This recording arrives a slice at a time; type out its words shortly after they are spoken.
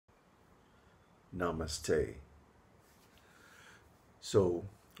Namaste. So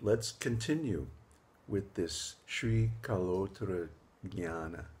let's continue with this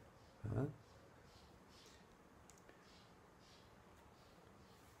Kālottara-jñāna.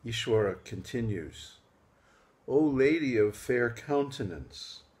 Ishvara continues, O lady of fair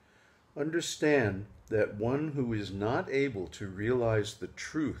countenance, understand that one who is not able to realize the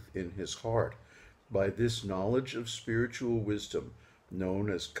truth in his heart by this knowledge of spiritual wisdom,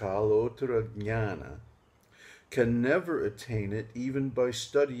 known as kālottara-jñāna, can never attain it even by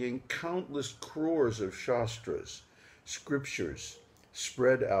studying countless crores of śāstras, scriptures,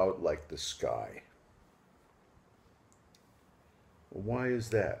 spread out like the sky. Why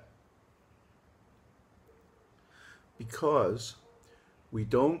is that? Because we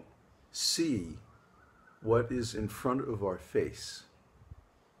don't see what is in front of our face.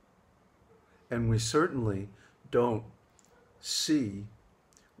 And we certainly don't see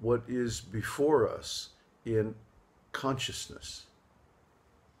what is before us in consciousness.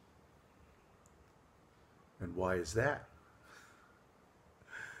 And why is that?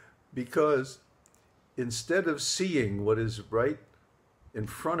 Because instead of seeing what is right in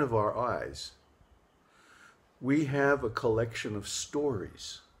front of our eyes, we have a collection of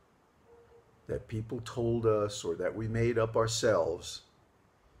stories that people told us or that we made up ourselves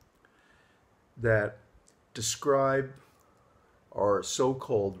that describe our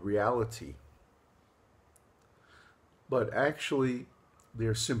so-called reality, but actually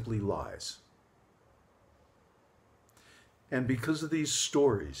they're simply lies. And because of these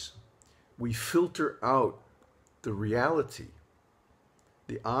stories, we filter out the reality,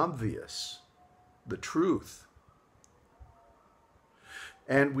 the obvious, the truth,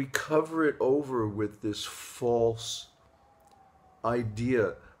 and we cover it over with this false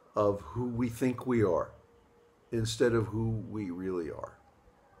idea of who we think we are instead of who we really are.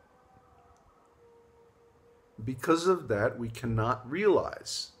 Because of that, we cannot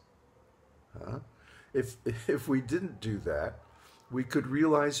realize. If we didn't do that, we could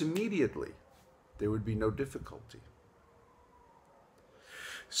realize immediately. There would be no difficulty.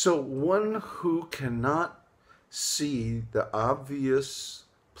 So one who cannot see the obvious,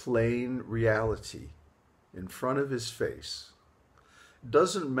 plain reality in front of his face,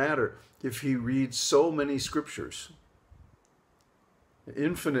 doesn't matter if he reads so many scriptures, an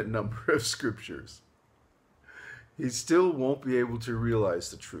infinite number of scriptures, he still won't be able to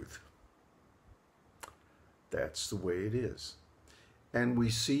realize the truth. That's the way it is. And we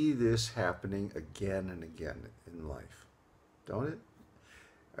see this happening again and again in life, don't it?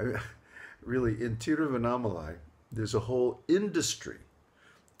 Really, in Tiruvannamalai, there's a whole industry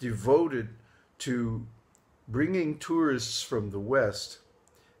devoted to bringing tourists from the West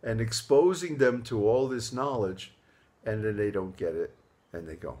and exposing them to all this knowledge, and then they don't get it, and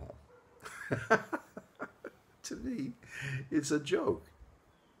they go home. To me, it's a joke.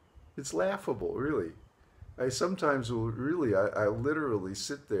 It's laughable, really. I sometimes will really, I literally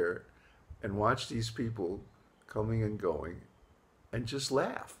sit there and watch these people coming and going and just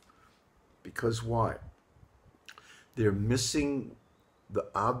laugh. Because why? They're missing the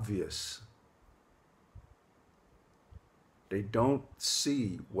obvious. They don't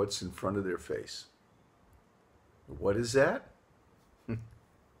see what's in front of their face. What is that?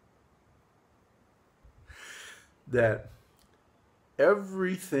 That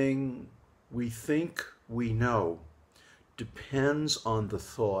everything we think we know depends on the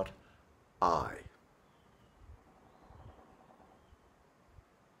thought, I.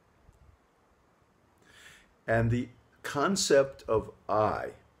 And the concept of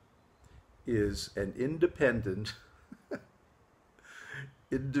I is an independent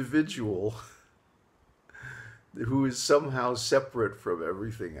individual who is somehow separate from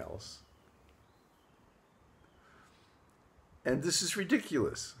everything else. And this is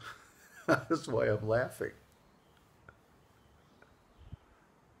ridiculous. That's why I'm laughing.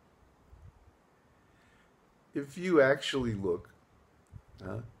 If you actually look,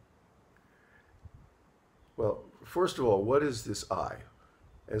 well, first of all, what is this I?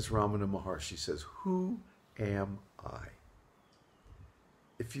 As Ramana Maharshi says, who am I?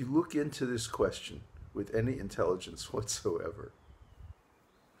 If you look into this question with any intelligence whatsoever,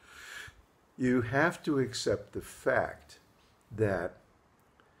 you have to accept the fact that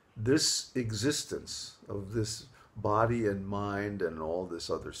this existence of this body and mind and all this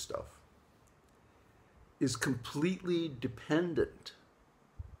other stuff is completely dependent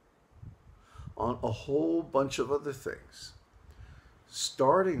on a whole bunch of other things,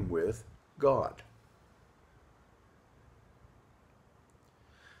 starting with God.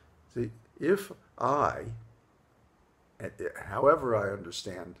 See, if I, however I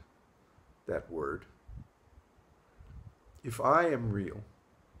understand that word. If I am real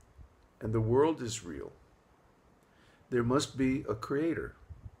and the world is real, there must be a creator,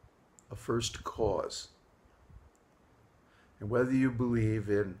 a first cause. And whether you believe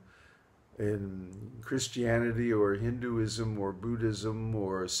in Christianity or Hinduism or Buddhism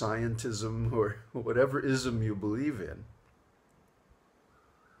or scientism or whatever ism you believe in,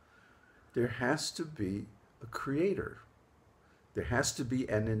 there has to be a creator. There has to be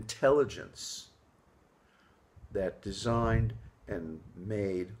an intelligence that designed and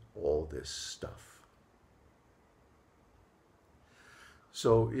made all this stuff.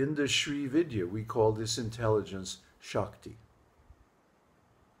 So in the Sri Vidya, we call this intelligence Shakti.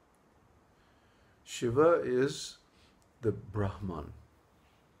 Shiva is the Brahman.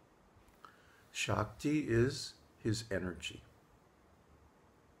 Shakti is his energy.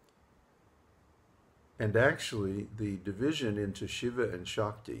 And actually, the division into Shiva and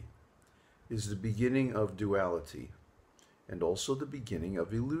Shakti is the beginning of duality and also the beginning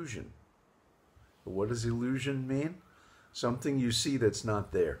of illusion. What does illusion mean? Something you see that's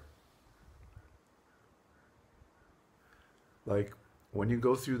not there. Like when you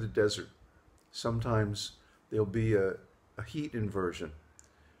go through the desert, sometimes there'll be a heat inversion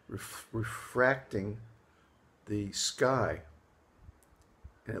refracting the sky,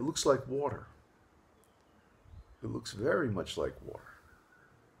 and it looks like water. It looks very much like water.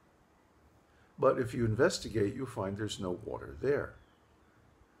 But if you investigate, you'll find there's no water there.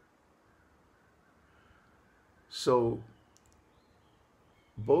 So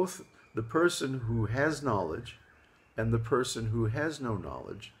both the person who has knowledge and the person who has no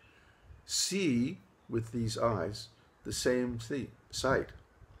knowledge see with these eyes the same sight.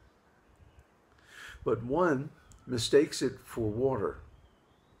 But one mistakes it for water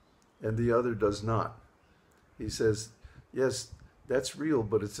and the other does not. He says, yes, that's real,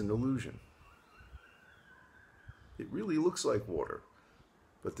 but it's an illusion. It really looks like water,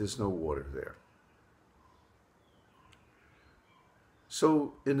 but there's no water there.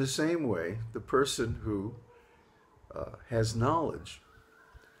 So in the same way, the person who has knowledge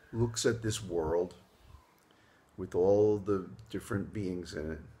looks at this world with all the different beings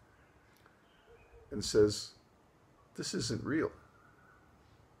in it and says, this isn't real.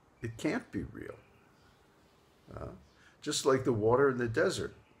 It can't be real. Just like the water in the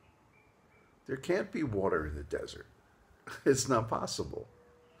desert. There can't be water in the desert. It's not possible.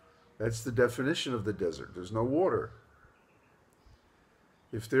 That's the definition of the desert. There's no water.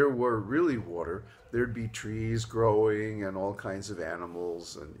 If there were really water, there'd be trees growing and all kinds of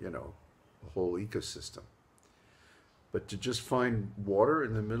animals and, you know, a whole ecosystem. But to just find water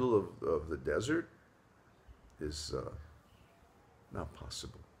in the middle of the desert is not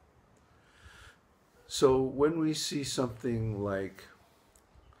possible. So when we see something like,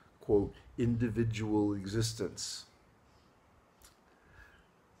 quote, individual existence,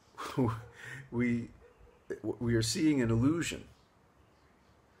 we are seeing an illusion,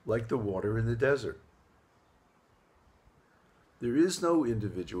 like the water in the desert. There is no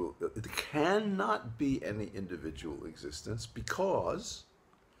individual, there cannot be any individual existence because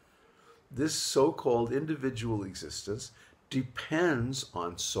this so-called individual existence depends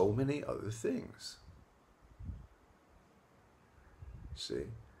on so many other things. See?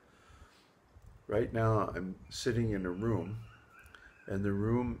 Right now I'm sitting in a room and the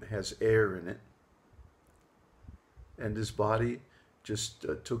room has air in it and this body just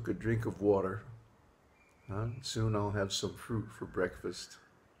took a drink of water. Soon I'll have some fruit for breakfast.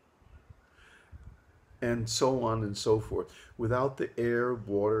 And so on and so forth. Without the air,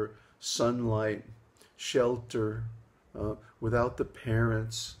 water, sunlight, shelter, without the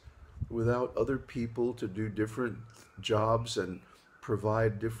parents, without other people to do different jobs and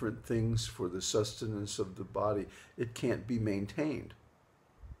provide different things for the sustenance of the body, it can't be maintained.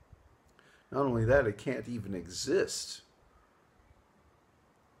 Not only that, it can't even exist.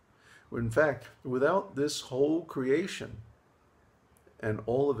 In fact, without this whole creation and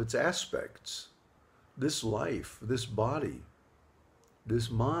all of its aspects, this life, this body, this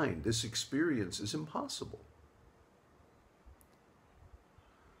mind, this experience is impossible.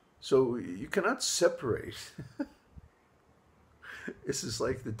 So you cannot separate. This is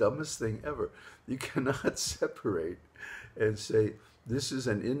like the dumbest thing ever. You cannot separate and say, this is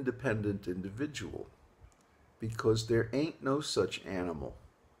an independent individual, because there ain't no such animal.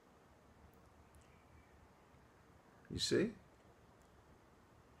 You see?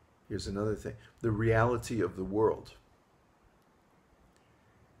 Here's another thing. The reality of the world.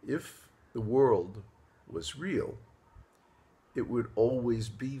 If the world was real, it would always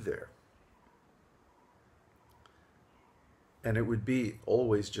be there. and it would be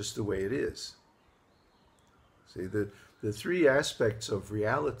always just the way it is. See, the three aspects of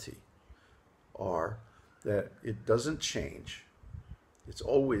reality are that it doesn't change, it's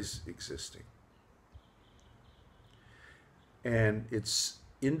always existing, and it's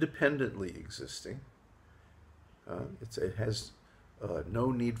independently existing. It has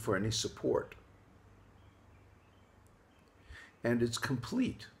no need for any support, and it's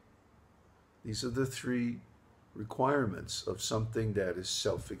complete. These are the three requirements of something that is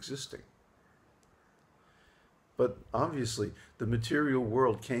self-existing. But obviously, the material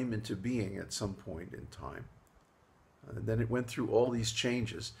world came into being at some point in time. And then it went through all these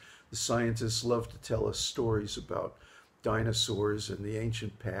changes. The scientists love to tell us stories about dinosaurs and the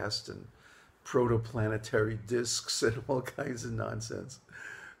ancient past and protoplanetary disks and all kinds of nonsense.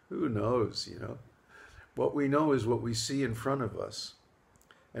 Who knows, you know? What we know is what we see in front of us.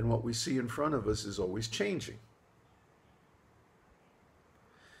 And what we see in front of us is always changing.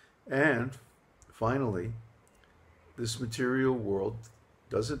 And finally, this material world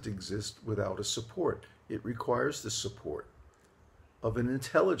doesn't exist without a support. It requires the support of an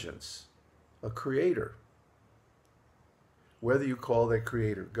intelligence, a creator. Whether you call that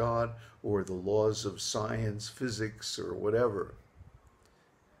creator God or the laws of science, physics, or whatever,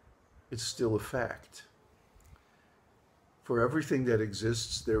 it's still a fact. For everything that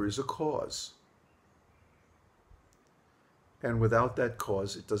exists, there is a cause. And without that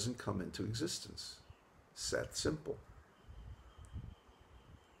cause, it doesn't come into existence. It's that simple.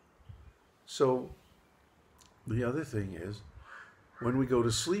 So, the other thing is, when we go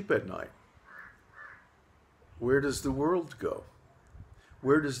to sleep at night, where does the world go?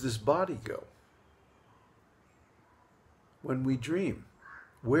 Where does this body go? When we dream,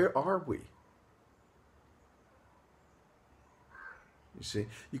 where are we? You see,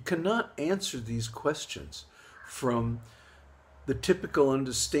 you cannot answer these questions from the typical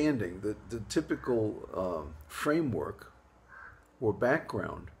understanding, the typical framework or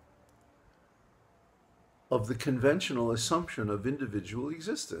background of the conventional assumption of individual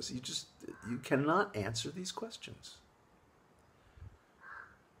existence. You cannot answer these questions.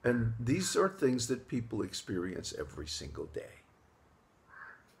 And these are things that people experience every single day.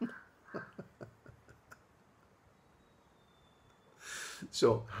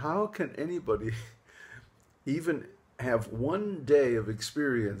 So how can anybody even have one day of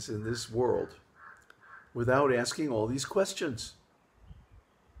experience in this world without asking all these questions?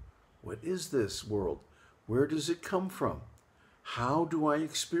 What is this world? Where does it come from? How do I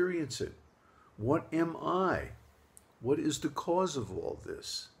experience it? What am I? What is the cause of all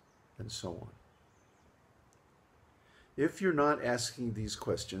this? And so on. If you're not asking these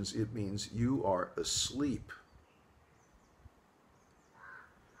questions, it means you are asleep.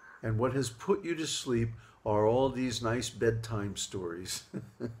 And what has put you to sleep are all these nice bedtime stories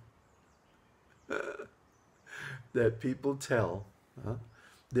that people tell.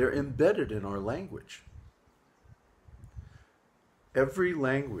 They're embedded in our language. Every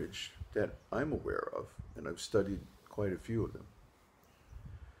language that I'm aware of, and I've studied quite a few of them,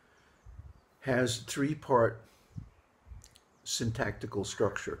 has three-part syntactical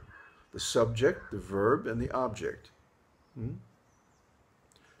structure: the subject, the verb, and the object.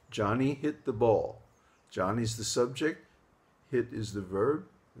 Johnny hit the ball. Johnny's the subject, hit is the verb,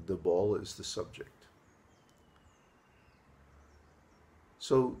 the ball is the subject.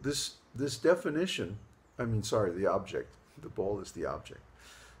 So this definition, the object, the ball is the object.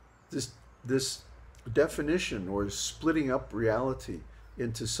 This definition, or splitting up reality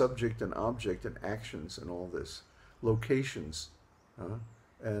into subject and object and actions and all this, locations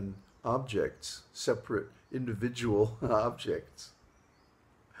and objects, separate individual objects.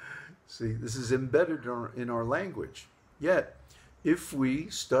 See, this is embedded in our language. Yet, if we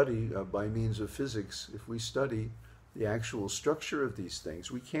study, by means of physics, if we study the actual structure of these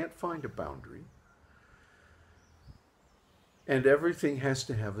things, we can't find a boundary. And everything has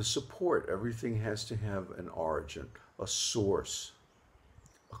to have a support. Everything has to have an origin, a source,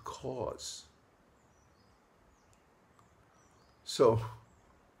 a cause. So,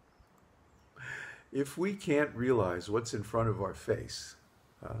 if we can't realize what's in front of our face,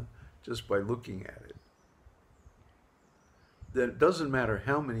 just by looking at it, then it doesn't matter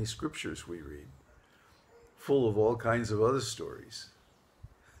how many scriptures we read, full of all kinds of other stories.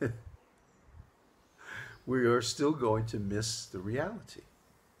 We are still going to miss the reality.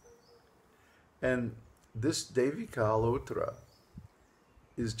 And this Devī-Kālottara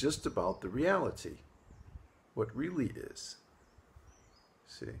is just about the reality, what really is.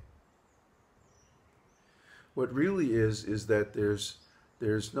 See? What really is that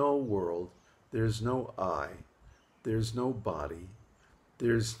there's no world, there's no I, there's no body,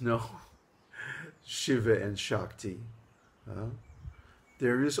 there's no Shiva and Shakti.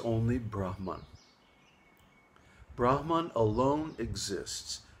 There is only Brahman. Brahman alone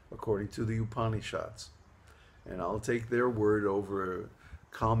exists, according to the Upanishads. And I'll take their word over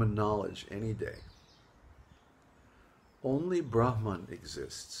common knowledge any day. Only Brahman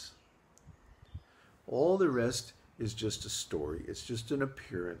exists. All the rest is just a story. It's just an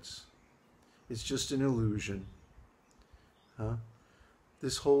appearance. It's just an illusion.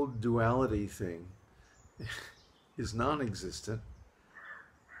 This whole duality thing is non-existent.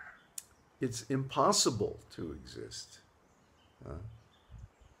 It's impossible to exist.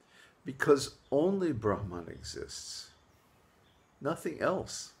 Because only Brahman exists. Nothing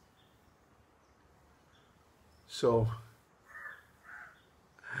else. So,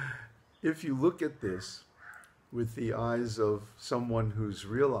 if you look at this with the eyes of someone who's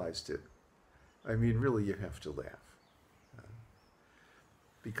realized it, I mean, really, you have to laugh.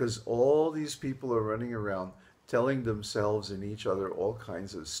 Because all these people are running around telling themselves and each other all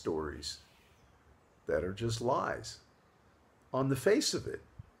kinds of stories that are just lies on the face of it.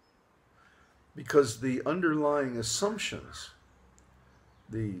 Because the underlying assumptions,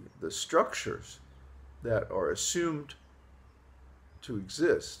 the structures that are assumed to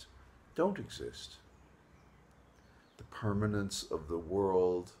exist, don't exist. The permanence of the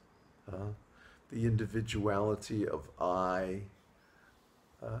world, the individuality of I,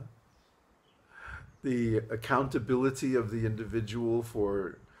 the accountability of the individual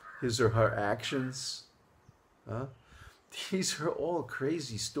for his or her actions. These are all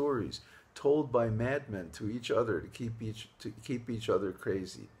crazy stories told by madmen to each other to keep each other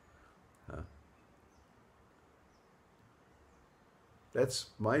crazy. That's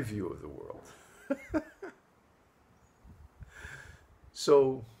my view of the world.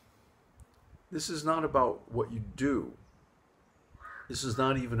 So this is not about what you do. This is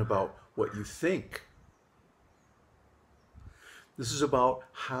not even about what you think. This is about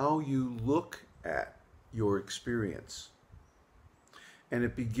how you look at your experience. And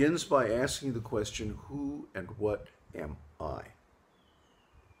it begins by asking the question, who and what am I?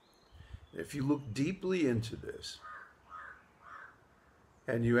 If you look deeply into this,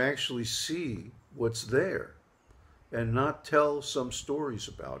 and you actually see what's there, and not tell some stories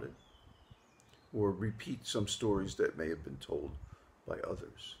about it, or repeat some stories that may have been told by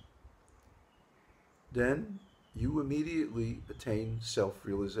others, then you immediately attain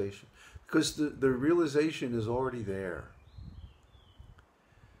self-realization. Because the realization is already there.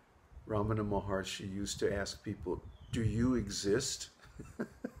 Ramana Maharshi used to ask people, do you exist?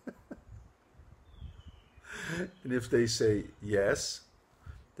 And if they say yes,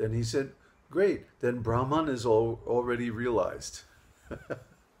 then he said, great, then Brahman is already realized.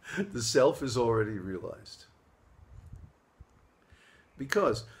 The self is already realized.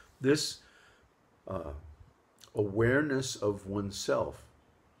 Because this awareness of oneself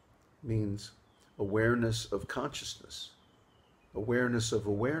means awareness of consciousness, awareness of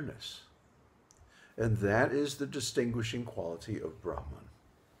awareness. And that is the distinguishing quality of Brahman.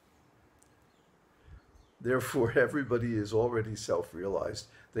 Therefore, everybody is already self-realized.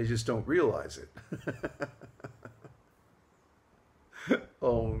 They just don't realize it.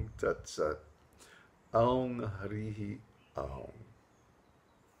 Om Tat Sat. Om Harihi Om.